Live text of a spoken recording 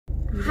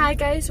Hi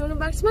guys, welcome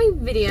back to my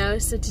video.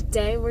 So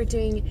today we're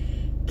doing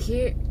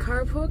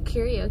Carpool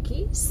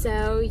Karaoke.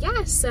 So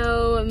yeah,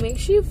 so make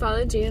sure you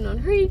follow Jan on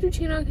her YouTube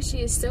channel because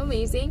she is so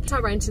amazing. Let's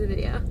hop right into the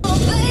video. Oh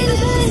baby,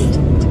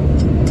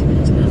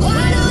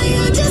 why don't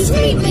you just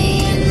meet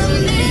me in the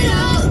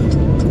middle?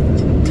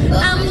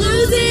 I'm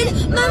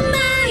losing my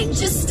mind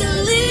just a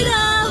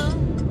little.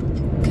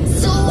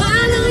 So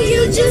why don't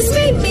you just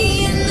meet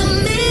me in the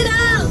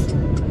middle?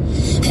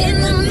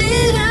 In the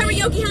middle.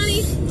 Karaoke,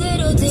 honey.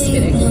 Little do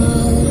you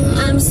know,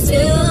 I'm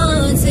still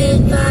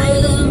haunted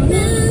by the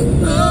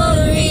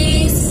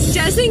memories.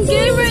 Justin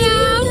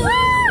Gabriel.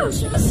 Woo!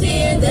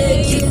 Fear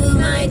that you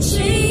might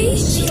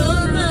change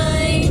your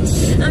mind.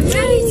 I'm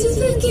ready to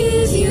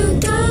forgive you,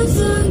 but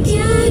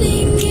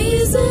forgetting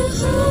is a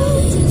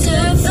hard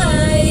to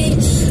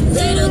fight.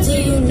 Little do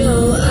you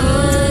know, I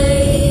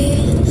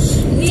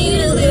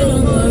need a little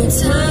more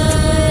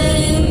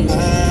time.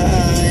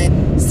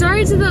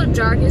 Sorry it's a little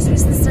dark, it's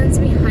because the sun's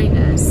behind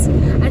us.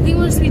 I think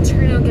once we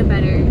turn it'll get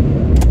better.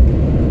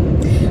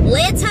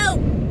 Let's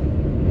hope.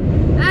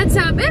 Let's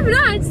hope. If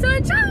not, so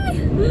try.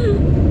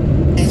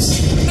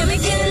 And we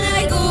get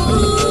like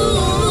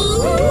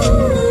ooh,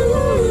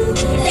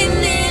 and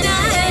then I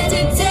had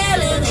to tell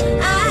him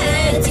I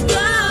had to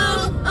go.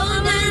 Oh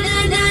na na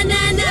na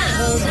na na,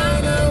 oh na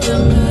na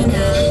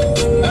na.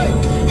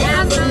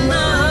 Half of my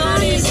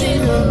heart is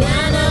in oh na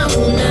na,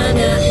 oh na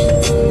na.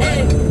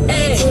 Hey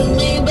hey, took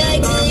me back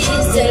to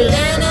East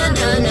Atlanta,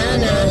 na na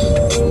na.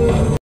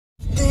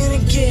 Then a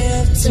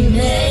gift to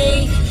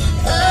make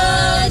a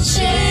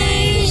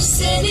change,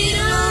 send it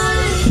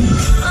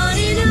on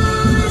and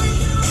on.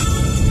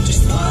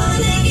 Just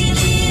wanna give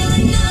you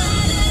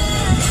another,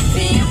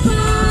 be a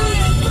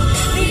part,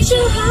 reach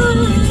your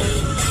heart.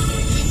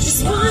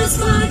 Just one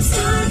spark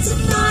starts a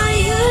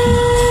fire.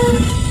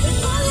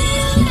 With all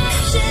your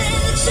action,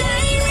 the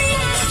chain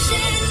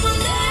reaction will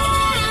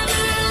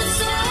never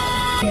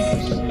stop.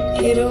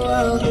 Hit a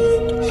wall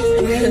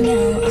right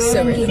now. I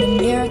need a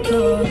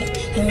miracle.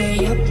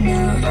 Hurry up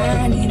now,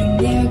 I need a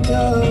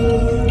miracle.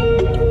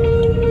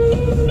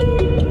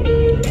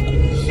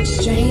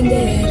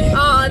 Stranded.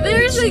 Oh,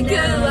 there's a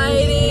good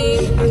lighting.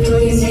 I call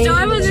your name,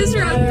 Star was just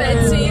around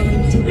Betsy.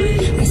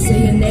 I say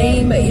your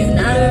name, but you're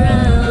not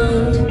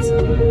around.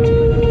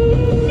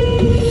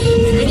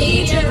 I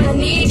need you, I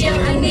need you,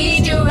 I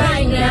need you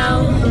right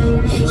now.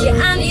 Yeah,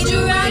 I need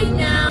you right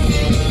now.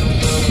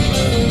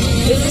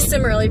 Is this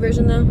some early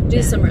version though?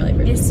 Do some early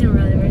version. It's some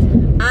early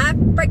version. I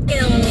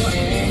freaking love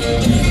it.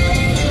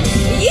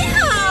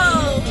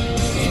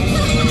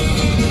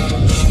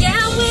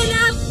 Yeah, when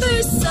I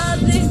first saw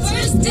the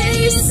first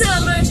day of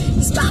summer,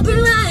 he's popping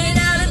right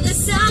out of the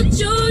South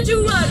Georgia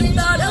water.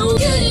 Thought, oh,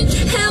 couldn't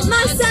help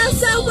myself,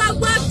 so I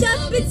walked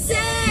up and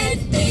said,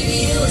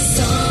 baby, you a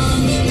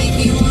song, you make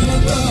me wanna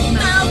roll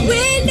my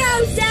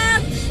windows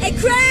down and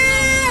cry.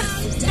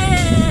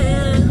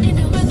 And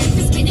now my life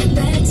is getting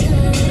better.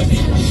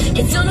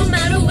 It's all no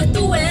matter what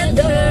the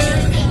weather.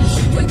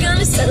 We're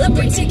gonna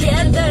celebrate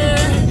together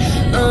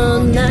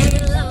all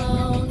night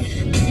long.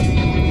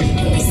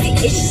 They say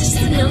it's just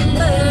a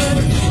number,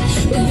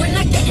 but we're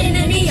not getting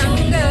any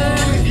younger.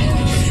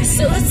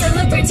 So let's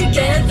celebrate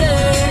together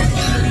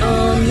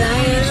all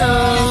night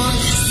long.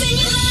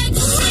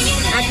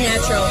 Act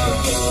natural.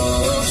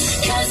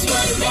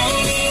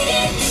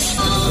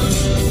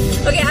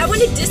 Okay, I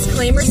want to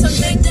disclaimer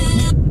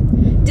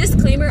something.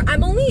 Disclaimer,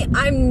 I'm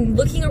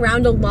looking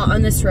around a lot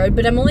on this road,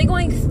 but I'm only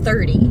going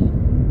 30.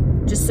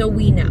 Just so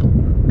we know.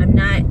 I'm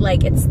not,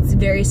 like, it's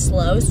very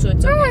slow, so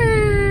it's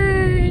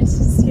okay.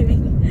 Just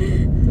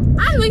kidding.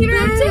 I'm looking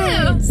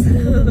around too.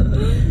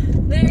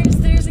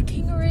 There's a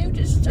kangaroo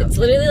just jumping. It's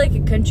literally like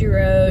a country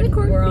road.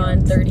 We're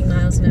on 30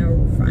 miles an hour.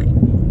 We're fine.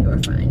 You're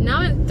fine. Now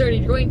I'm at 30.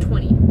 You're going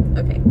 20.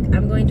 Okay,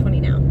 I'm going 20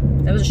 now.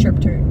 That was a sharp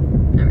turn.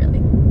 Not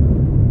really.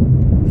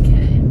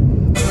 Okay.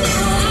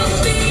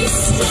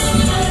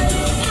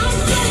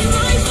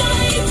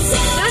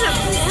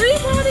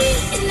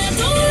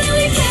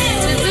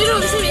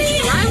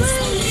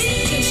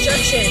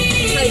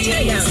 How you turn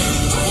it down?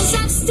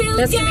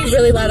 That's gonna be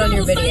really loud on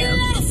your video.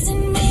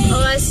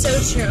 Oh, that's so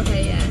true.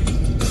 Okay, yeah.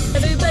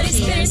 Everybody's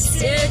spirits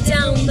stared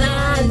down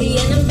by the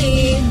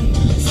enemy,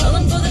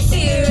 falling for the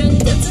fear and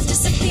depths of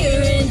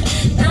disappearing.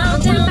 Bow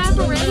down to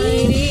the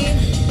mighty.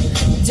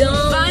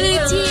 Don't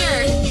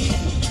Volunteer.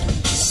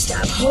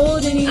 stop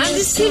holding you. I'm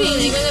just kidding.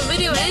 Like, when the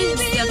video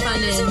ends, the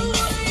fun ends.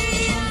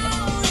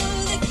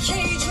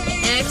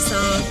 Next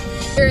song.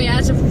 Scary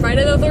ass of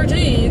Friday the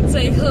 13th. It's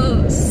like,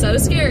 oh, so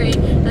scary.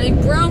 I'm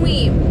like, bro,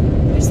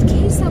 there's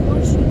kids that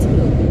watch you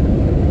too.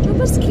 Don't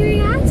put scary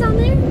ads on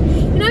there.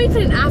 You know, you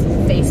put an app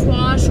face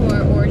wash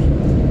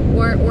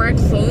or a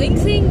clothing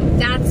thing,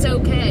 that's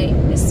okay.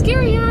 The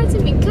scary ads, I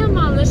mean, come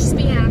on, let's just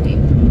be happy.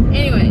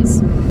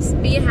 Anyways,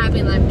 be a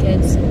happy life,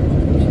 kids.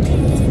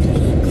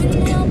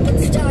 Couldn't help but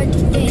start to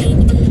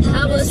think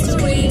how blessed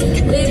are we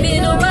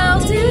living our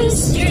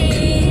wildest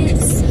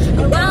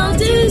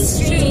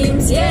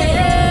dreams,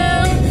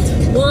 yeah.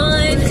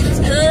 One,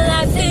 a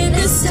life in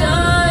the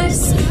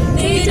stars.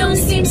 They don't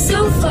seem so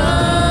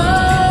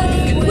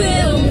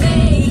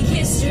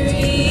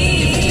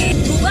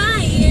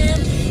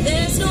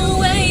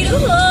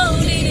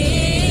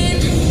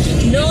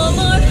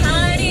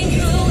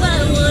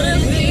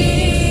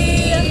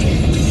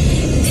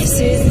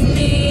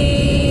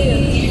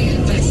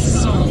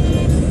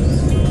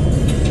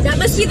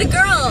Nikki the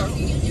girl.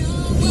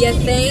 You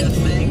think?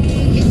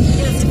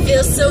 To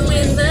feel so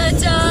in the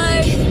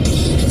dark,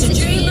 to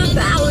dream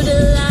about a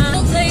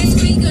lot, place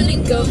we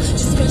couldn't go.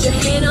 Just put your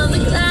hand on the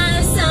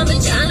glass, I'm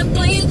trying to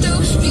pull you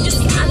through. You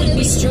just gotta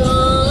be strong.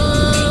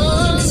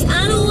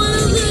 I don't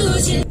wanna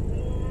lose you.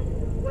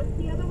 What's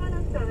the other one?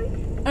 I'm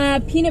sorry.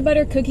 Peanut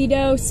butter cookie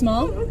dough,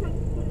 small. Oh, okay.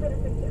 Peanut butter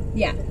cookie.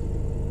 Yeah. And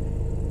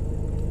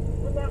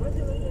that was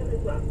a medium as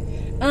well.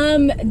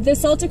 The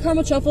salted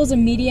caramel truffle is a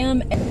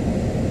medium.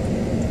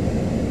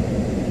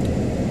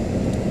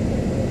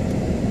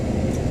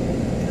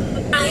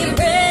 I am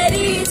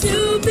ready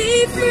to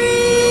be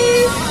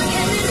free.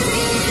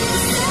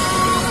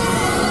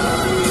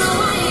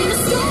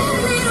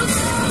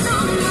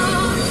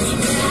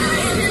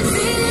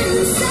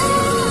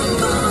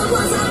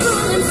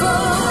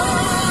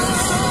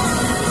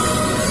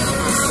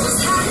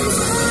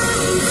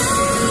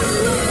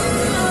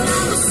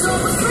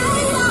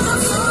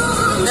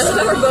 I love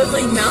how we're both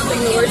like mouthing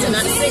the words and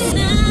not singing.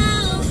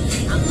 Now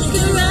I'm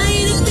looking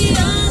right at the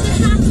other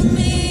half of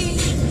me.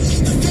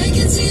 I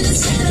can see the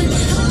side of my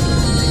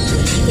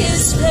heart.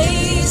 It's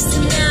placed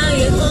and now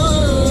you're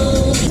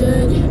home.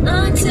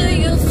 Until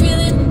you feel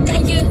it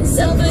like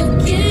yourself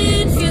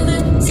again. Feel the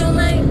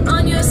sunlight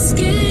on your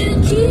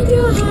skin. Keep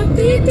your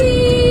heartbeat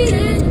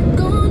beating.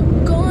 Go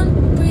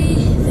on,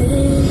 breathe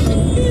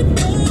in.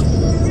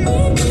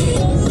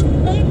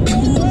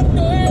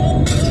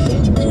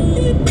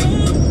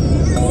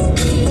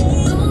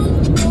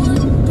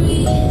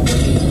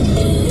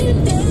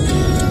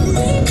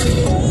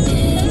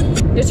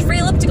 There's a free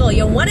elliptical.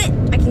 You want it?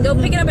 I can go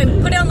pick it up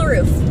and put it on the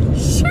roof.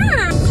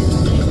 Sure.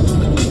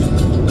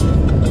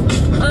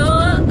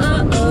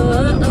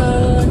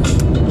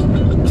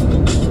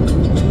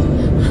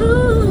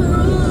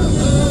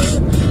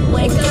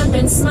 Wake up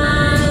and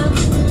smile.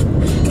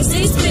 'Cause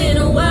it's been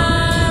a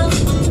while.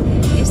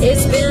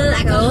 It's been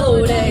like a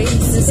whole day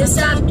since I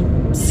stopped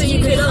so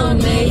you could own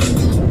me.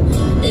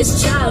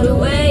 This child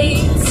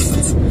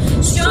awaits,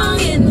 strong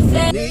in the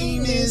faith.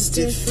 Name is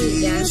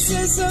defeat. Yes. This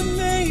is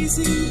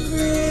amazing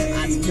grace.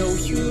 I know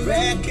you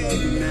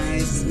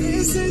recognize me.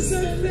 This is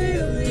a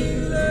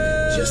failing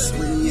love. Just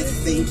when you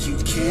think you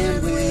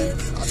can't win,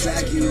 I'll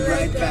drag you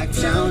right back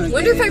down again.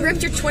 Wonder if I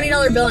ripped your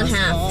 $20 bill in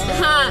half.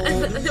 Ha! I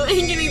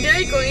ain't getting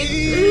Dairy Queen.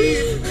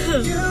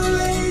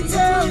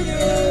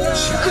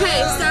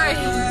 Okay, sorry.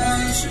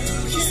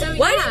 So,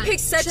 Why do yeah. you pick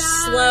such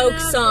slow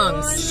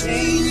songs?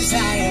 Chains I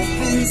have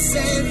been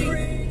set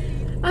free.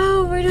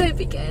 Oh, where do I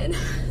begin?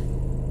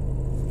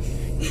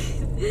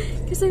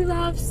 Because I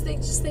love just like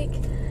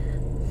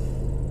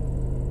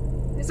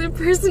there's a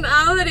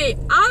personality,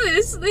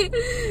 obviously.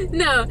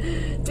 No,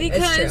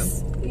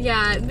 because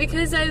yeah,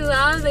 because I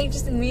love like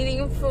just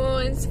meaningful,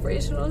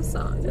 inspirational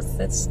songs.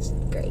 That's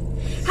great.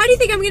 How do you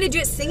think I'm gonna do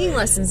at singing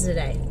lessons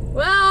today?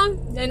 Well,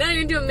 I know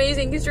you're gonna do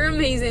amazing because you're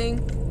amazing.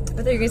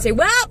 I thought you were gonna say,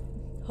 well,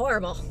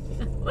 horrible.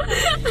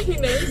 I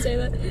can never say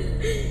that.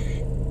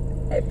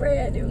 I pray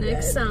I do.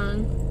 Next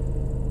song.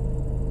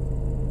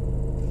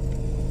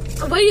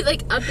 Oh, why do you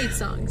like upbeat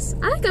songs?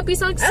 I like upbeat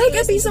songs. I like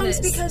Listen upbeat to songs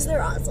this. because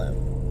they're awesome.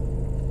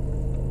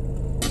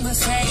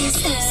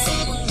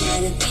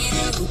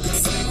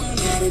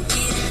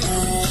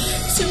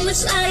 Too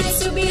much light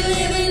to be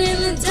living in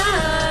the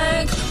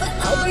dark.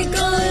 Are we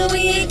going? We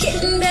ain't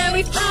getting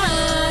very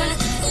far.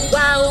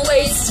 Why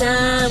waste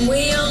time?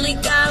 We only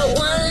got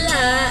one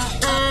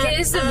life.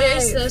 It's a very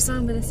slow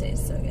song, but this is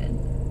so good.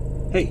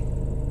 Hey,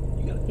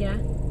 you got it. Yeah.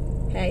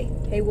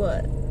 Hey,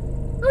 what?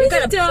 Oh, You it's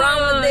got a a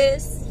problem dog. with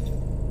this?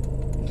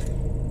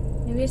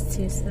 Maybe it's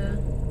too slow.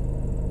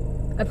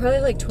 I probably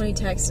have like 20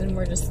 texts and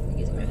we're just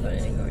using my phone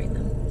and ignoring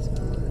them.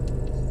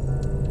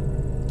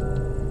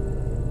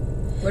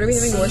 What are we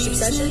having, a worship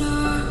session?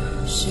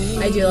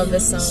 I do love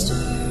this song.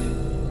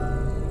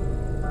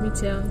 Me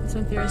too. It's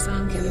my favorite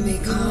song. Can be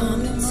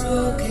calm and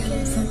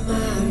broken from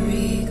my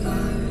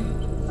regard.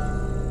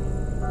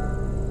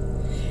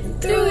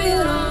 Through it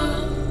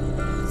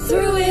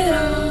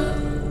all,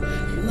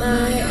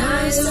 my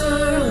eyes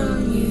are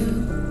on you.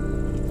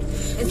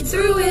 And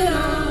through it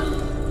all,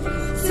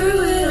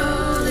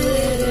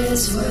 it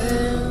is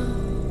well.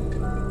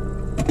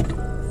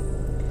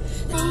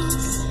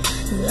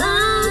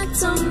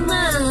 Locked on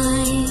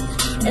mine,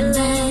 and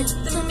let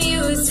the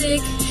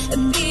music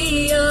be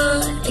your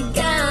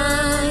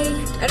guide.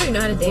 I don't even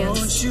know how to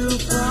dance.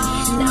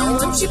 Now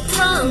won't you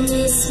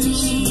promise me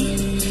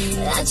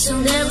that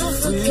you'll never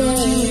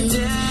forget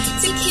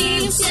to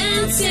keep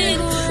dancing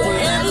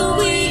wherever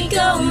we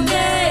go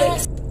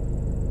next.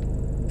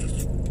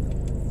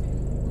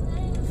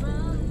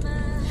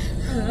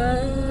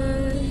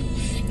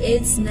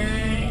 It's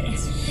not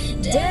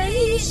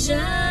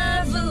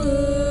deja vu.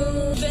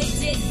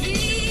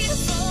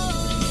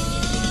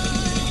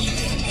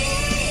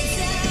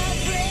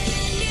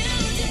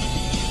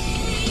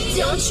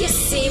 Don't you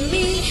see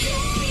me?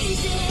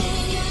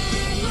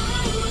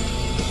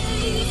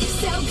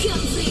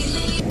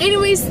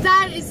 Anyways,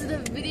 that is the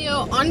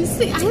video.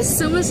 Honestly, I had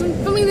so much fun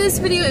filming this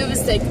video. It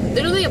was like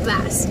literally a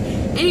blast.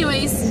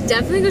 Anyways,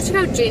 definitely go check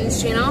out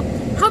Jaden's channel.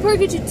 help her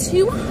get to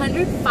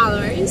 200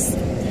 followers.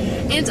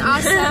 And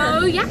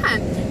also, yeah,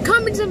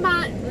 comment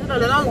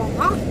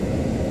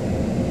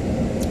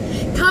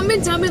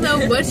down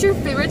below what your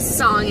favorite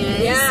song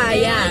is.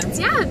 Yeah.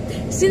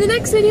 See you in the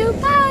next video.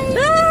 Bye.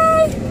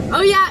 Bye.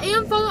 Oh yeah,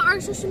 and follow our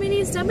social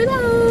medias down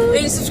below.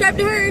 And subscribe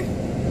to her.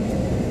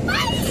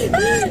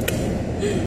 Bye.